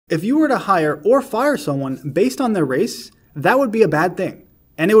If you were to hire or fire someone based on their race, that would be a bad thing.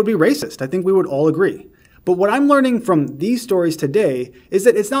 And it would be racist. I think we would all agree. But what I'm learning from these stories today is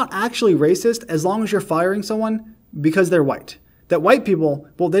that it's not actually racist as long as you're firing someone because they're white. That white people,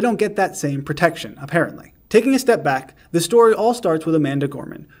 well, they don't get that same protection, apparently. Taking a step back, the story all starts with Amanda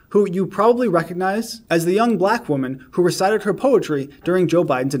Gorman, who you probably recognize as the young black woman who recited her poetry during Joe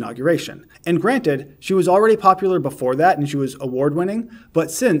Biden's inauguration. And granted, she was already popular before that and she was award-winning,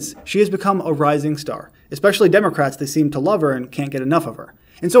 but since, she has become a rising star. Especially Democrats, they seem to love her and can't get enough of her.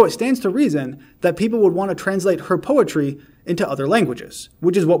 And so it stands to reason that people would want to translate her poetry into other languages,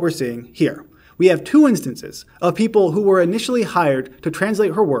 which is what we're seeing here. We have two instances of people who were initially hired to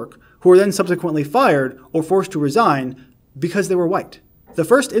translate her work, who were then subsequently fired or forced to resign because they were white. The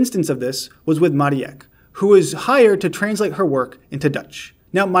first instance of this was with Marieke, who was hired to translate her work into Dutch.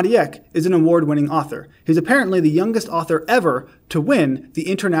 Now, Marieke is an award-winning author. He's apparently the youngest author ever to win the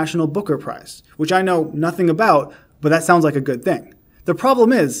International Booker Prize, which I know nothing about, but that sounds like a good thing. The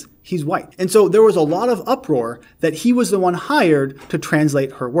problem is, he's white. And so there was a lot of uproar that he was the one hired to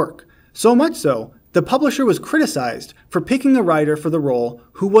translate her work. So much so, the publisher was criticized for picking a writer for the role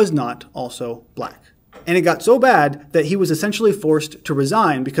who was not also black. And it got so bad that he was essentially forced to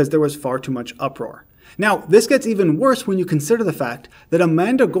resign because there was far too much uproar. Now, this gets even worse when you consider the fact that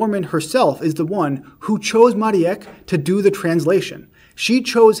Amanda Gorman herself is the one who chose Marieke to do the translation. She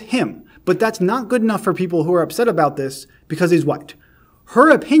chose him, but that's not good enough for people who are upset about this because he's white. Her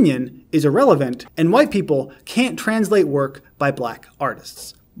opinion is irrelevant, and white people can't translate work by black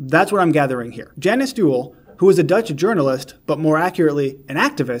artists. That's what I'm gathering here. Janice Duell, who was a Dutch journalist, but more accurately an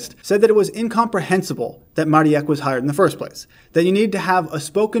activist, said that it was incomprehensible that Marieke was hired in the first place, that you need to have a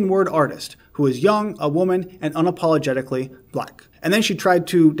spoken word artist who is young, a woman, and unapologetically black. And then she tried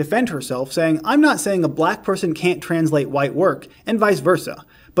to defend herself, saying, I'm not saying a black person can't translate white work, and vice versa,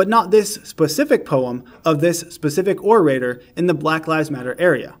 but not this specific poem of this specific orator in the Black Lives Matter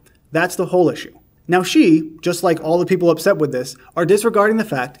area. That's the whole issue. Now she, just like all the people upset with this, are disregarding the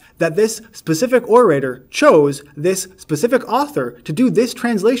fact that this specific orator chose this specific author to do this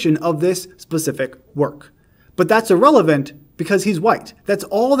translation of this specific work. But that's irrelevant because he's white. That's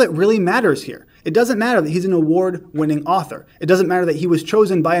all that really matters here. It doesn't matter that he's an award-winning author. It doesn't matter that he was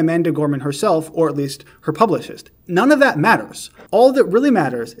chosen by Amanda Gorman herself, or at least her publicist. None of that matters. All that really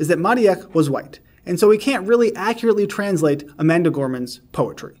matters is that Marieke was white, and so we can't really accurately translate Amanda Gorman's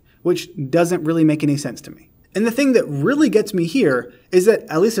poetry, which doesn't really make any sense to me. And the thing that really gets me here is that,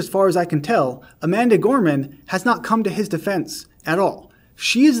 at least as far as I can tell, Amanda Gorman has not come to his defense at all.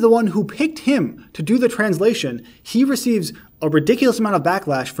 She is the one who picked him to do the translation. He receives a ridiculous amount of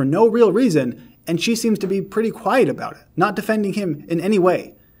backlash for no real reason, and she seems to be pretty quiet about it, not defending him in any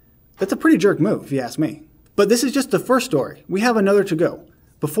way. That's a pretty jerk move, if you ask me. But this is just the first story. We have another to go.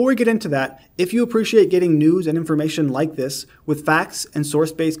 Before we get into that, if you appreciate getting news and information like this with facts and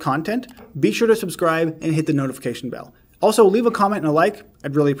source-based content, be sure to subscribe and hit the notification bell. Also, leave a comment and a like.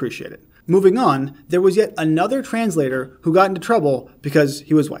 I'd really appreciate it. Moving on, there was yet another translator who got into trouble because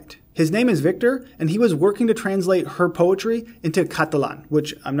he was white. His name is Victor, and he was working to translate her poetry into Catalan,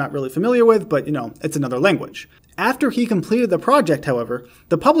 which I'm not really familiar with, but it's another language. After he completed the project, however,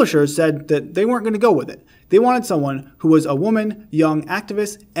 the publishers said that they weren't going to go with it. They wanted someone who was a woman, young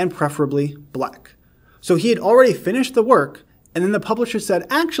activist, and preferably black. So he had already finished the work, and then the publisher said,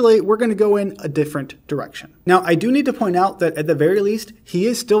 actually, we're going to go in a different direction. Now, I do need to point out that at the very least, he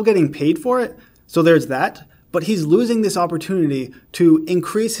is still getting paid for it, so there's that. But he's losing this opportunity to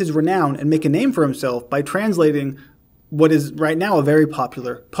increase his renown and make a name for himself by translating what is right now a very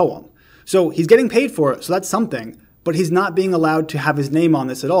popular poem. So he's getting paid for it, so that's something, but he's not being allowed to have his name on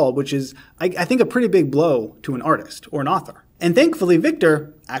this at all, which is, I think, a pretty big blow to an artist or an author. And thankfully,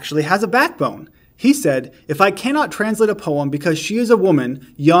 Victor actually has a backbone. He said, if I cannot translate a poem because she is a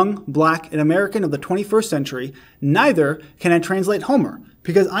woman, young, black, and American of the 21st century, neither can I translate Homer,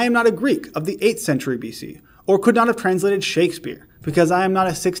 because I am not a Greek of the 8th century BC. Or could not have translated Shakespeare, because I am not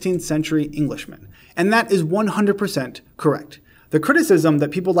a 16th century Englishman. And that is 100% correct. The criticism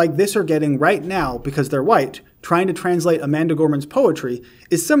that people like this are getting right now because they're white, trying to translate Amanda Gorman's poetry,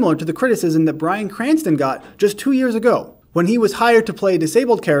 is similar to the criticism that Bryan Cranston got just 2 years ago, when he was hired to play a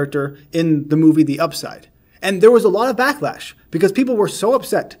disabled character in the movie The Upside. And there was a lot of backlash, because people were so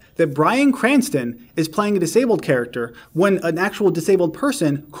upset that Bryan Cranston is playing a disabled character when an actual disabled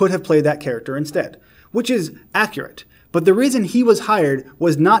person could have played that character instead. Which is accurate. But the reason he was hired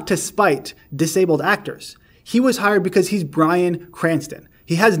was not to spite disabled actors. He was hired because he's Bryan Cranston.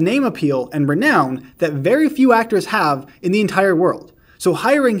 He has name appeal and renown that very few actors have in the entire world. So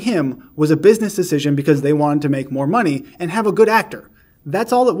hiring him was a business decision because they wanted to make more money and have a good actor.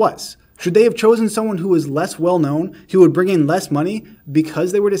 That's all it was. Should they have chosen someone who was less well known, who would bring in less money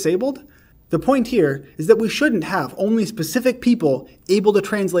because they were disabled? The point here is that we shouldn't have only specific people able to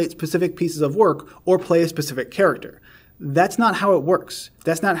translate specific pieces of work or play a specific character. That's not how it works.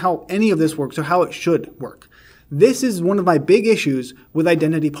 That's not how any of this works or how it should work. This is one of my big issues with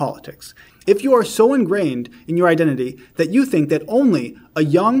identity politics. If you are so ingrained in your identity that you think that only a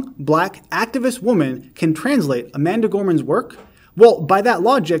young, black, activist woman can translate Amanda Gorman's work, well, by that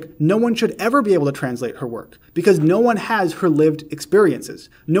logic, no one should ever be able to translate her work because no one has her lived experiences.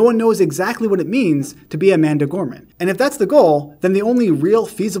 No one knows exactly what it means to be Amanda Gorman. And if that's the goal, then the only real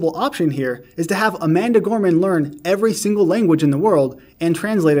feasible option here is to have Amanda Gorman learn every single language in the world and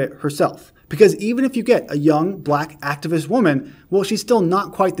translate it herself. Because even if you get a young, black, activist woman, well, she's still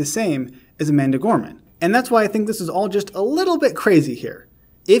not quite the same as Amanda Gorman. And that's why I think this is all just a little bit crazy here.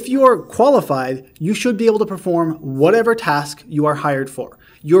 If you are qualified, you should be able to perform whatever task you are hired for.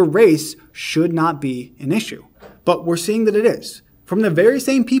 Your race should not be an issue. But we're seeing that it is. From the very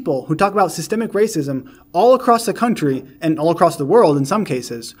same people who talk about systemic racism all across the country and all across the world in some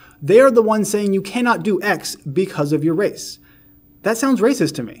cases, they are the ones saying you cannot do X because of your race. That sounds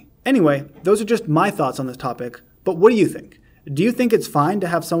racist to me. Anyway, those are just my thoughts on this topic, but what do you think? Do you think it's fine to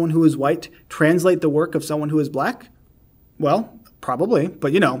have someone who is white translate the work of someone who is black? Well, probably,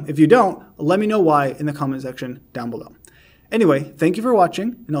 but if you don't, let me know why in the comment section down below. Anyway, thank you for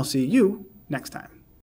watching, and I'll see you next time.